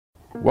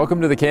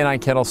Welcome to the Canine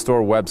Kennel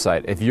Store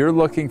website. If you're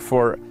looking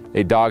for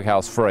a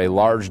doghouse for a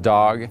large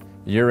dog,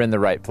 you're in the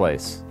right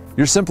place.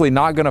 You're simply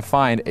not going to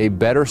find a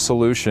better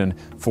solution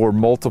for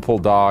multiple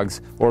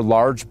dogs or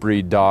large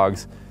breed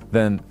dogs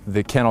than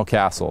the Kennel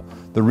Castle.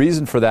 The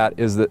reason for that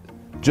is that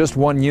just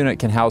one unit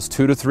can house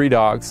 2 to 3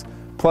 dogs,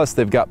 plus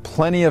they've got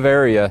plenty of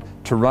area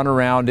to run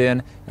around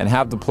in and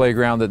have the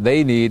playground that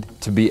they need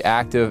to be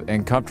active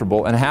and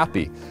comfortable and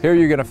happy. Here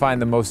you're going to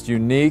find the most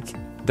unique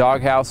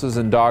dog houses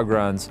and dog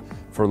runs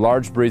for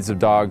large breeds of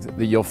dogs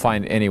that you'll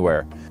find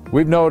anywhere.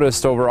 We've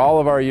noticed over all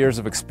of our years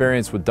of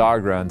experience with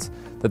dog runs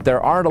that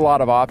there aren't a lot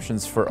of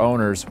options for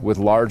owners with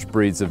large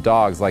breeds of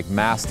dogs like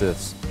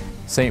Mastiffs,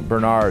 St.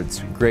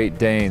 Bernards, Great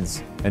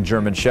Danes, and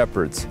German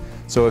Shepherds.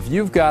 So if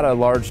you've got a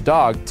large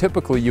dog,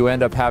 typically you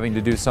end up having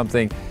to do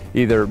something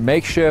either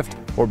makeshift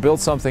or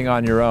build something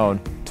on your own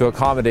to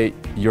accommodate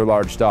your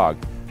large dog.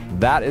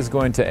 That is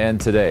going to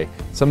end today.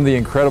 Some of the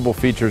incredible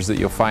features that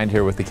you'll find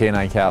here with the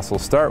Canine Castle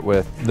start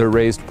with the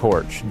raised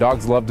porch.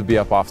 Dogs love to be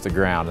up off the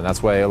ground, and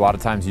that's why a lot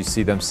of times you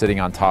see them sitting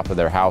on top of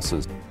their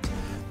houses.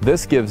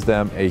 This gives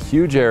them a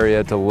huge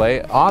area to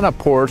lay on a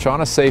porch,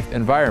 on a safe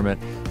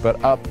environment,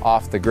 but up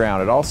off the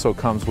ground. It also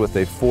comes with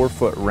a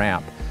 4-foot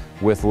ramp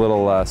with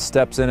little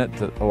steps in it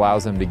that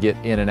allows them to get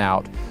in and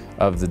out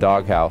of the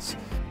doghouse.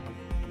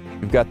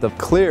 You've got the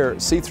clear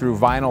see-through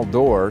vinyl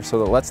door so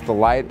that lets the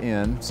light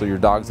in so your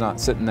dog's not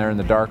sitting there in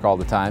the dark all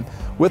the time,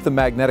 with the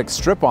magnetic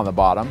strip on the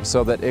bottom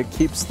so that it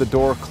keeps the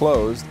door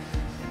closed.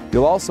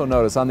 You'll also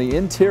notice on the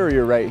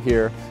interior right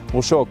here,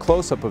 we'll show a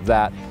close-up of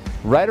that,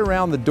 right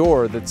around the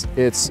door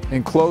it's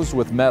enclosed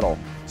with metal.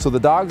 So the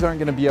dogs aren't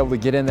going to be able to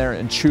get in there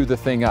and chew the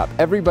thing up.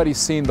 Everybody's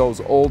seen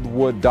those old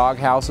wood dog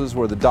houses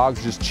where the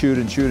dogs just chewed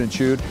and chewed and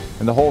chewed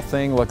and the whole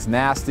thing looks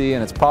nasty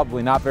and it's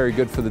probably not very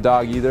good for the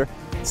dog either.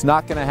 It's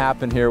not going to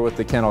happen here with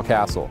the Kennel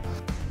Castle.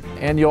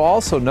 And you'll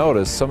also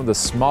notice some of the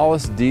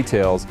smallest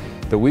details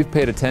that we've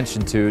paid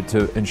attention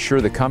to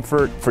ensure the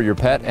comfort for your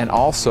pet and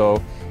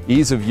also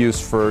ease of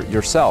use for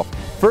yourself.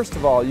 First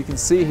of all, you can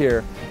see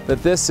here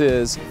that this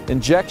is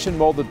injection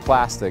molded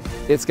plastic.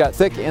 It's got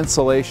thick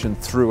insulation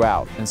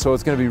throughout, and so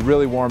it's going to be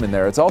really warm in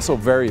there. It's also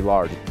very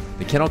large.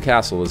 The Kennel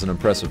Castle is an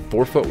impressive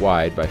 4 foot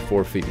wide by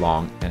 4 feet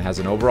long and has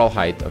an overall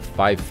height of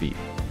 5 feet.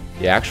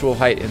 The actual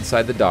height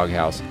inside the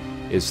doghouse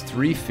is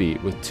 3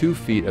 feet with 2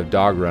 feet of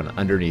dog run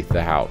underneath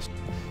the house.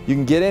 You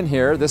can get in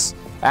here, this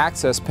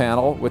access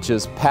panel, which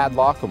is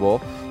padlockable,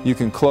 you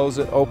can close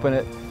it, open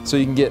it, so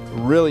you can get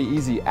really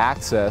easy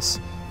access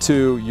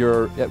to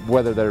your,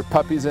 whether there are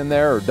puppies in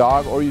there or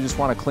dog, or you just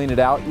want to clean it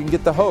out, you can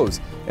get the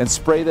hose and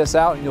spray this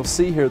out, and you'll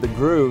see here the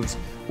grooves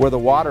where the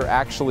water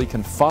actually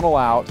can funnel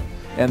out,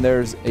 and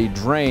there's a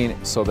drain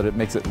so that it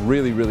makes it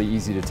really, really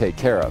easy to take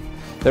care of.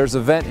 There's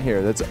a vent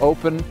here that's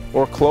open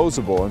or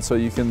closable, and so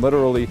you can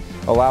literally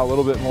allow a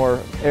little bit more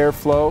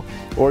airflow,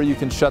 or you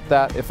can shut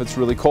that if it's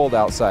really cold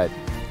outside.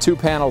 2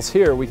 panels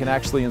here, we can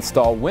actually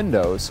install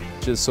windows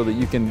just so that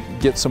you can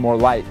get some more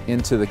light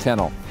into the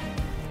kennel.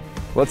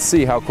 Let's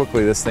see how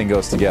quickly this thing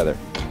goes together.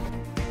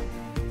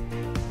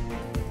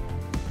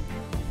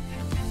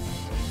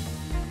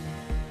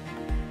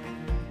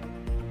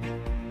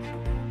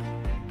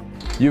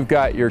 You've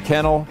got your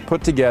kennel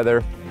put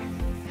together.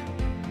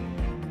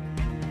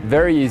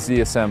 Very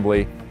easy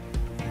assembly.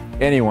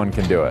 Anyone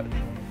can do it.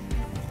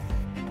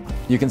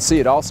 You can see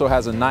it also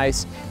has a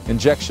nice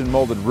injection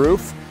molded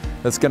roof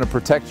that's going to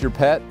protect your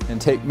pet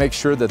and make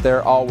sure that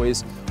they're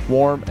always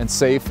warm and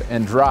safe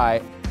and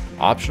dry.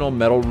 Optional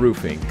metal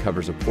roofing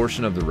covers a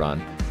portion of the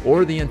run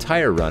or the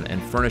entire run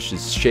and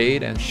furnishes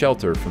shade and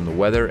shelter from the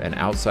weather and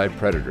outside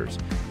predators.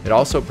 It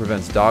also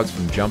prevents dogs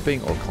from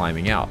jumping or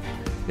climbing out.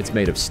 It's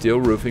made of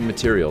steel roofing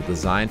material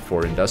designed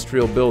for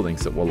industrial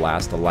buildings that will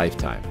last a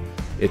lifetime.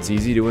 It's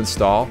easy to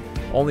install,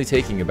 only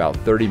taking about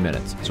 30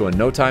 minutes, so in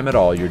no time at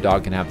all your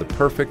dog can have the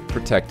perfect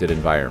protected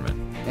environment.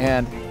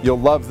 And you'll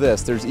love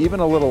this. There's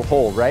even a little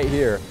hole right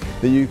here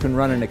that you can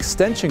run an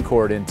extension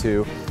cord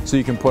into, so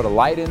you can put a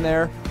light in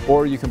there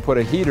or you can put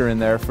a heater in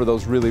there for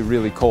those really,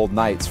 really cold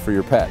nights for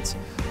your pets.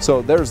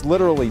 So there's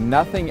literally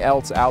nothing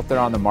else out there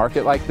on the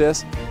market like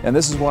this, and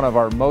this is one of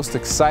our most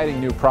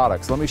exciting new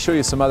products. Let me show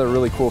you some other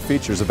really cool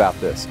features about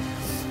this.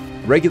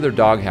 Regular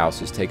dog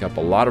houses take up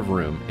a lot of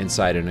room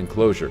inside an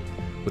enclosure.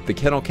 With the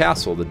Kennel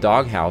Castle, the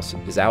doghouse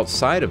is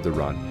outside of the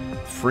run,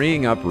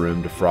 freeing up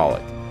room to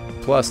frolic.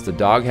 Plus, the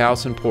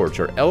doghouse and porch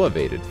are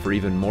elevated for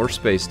even more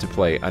space to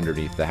play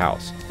underneath the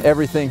house.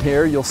 Everything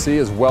here you'll see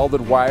is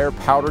welded wire,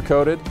 powder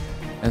coated,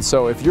 and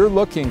so if you're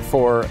looking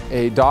for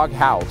a dog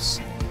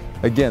house,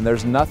 again,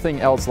 there's nothing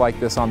else like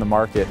this on the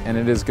market, and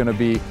it is going to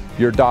be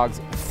your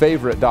dog's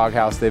favorite dog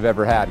house they've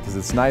ever had because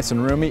it's nice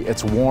and roomy,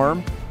 it's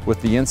warm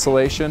with the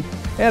insulation,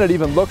 and it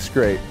even looks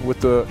great with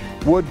the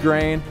wood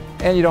grain,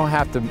 and you don't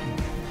have to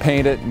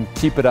paint it and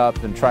keep it up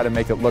and try to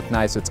make it look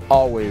nice. It's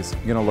always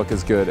going to look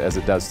as good as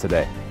it does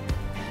today.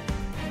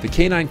 The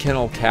Canine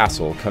Kennel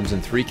Castle comes in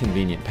 3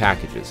 convenient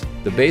packages: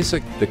 the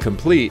basic, the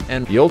complete,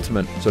 and the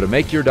ultimate. So to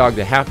make your dog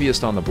the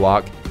happiest on the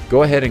block,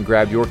 go ahead and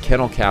grab your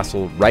Kennel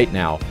Castle right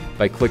now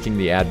by clicking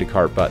the Add to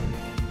Cart button.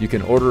 You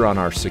can order on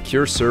our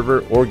secure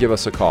server or give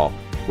us a call.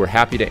 We're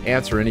happy to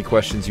answer any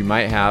questions you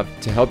might have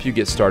to help you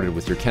get started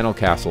with your kennel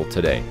castle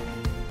today.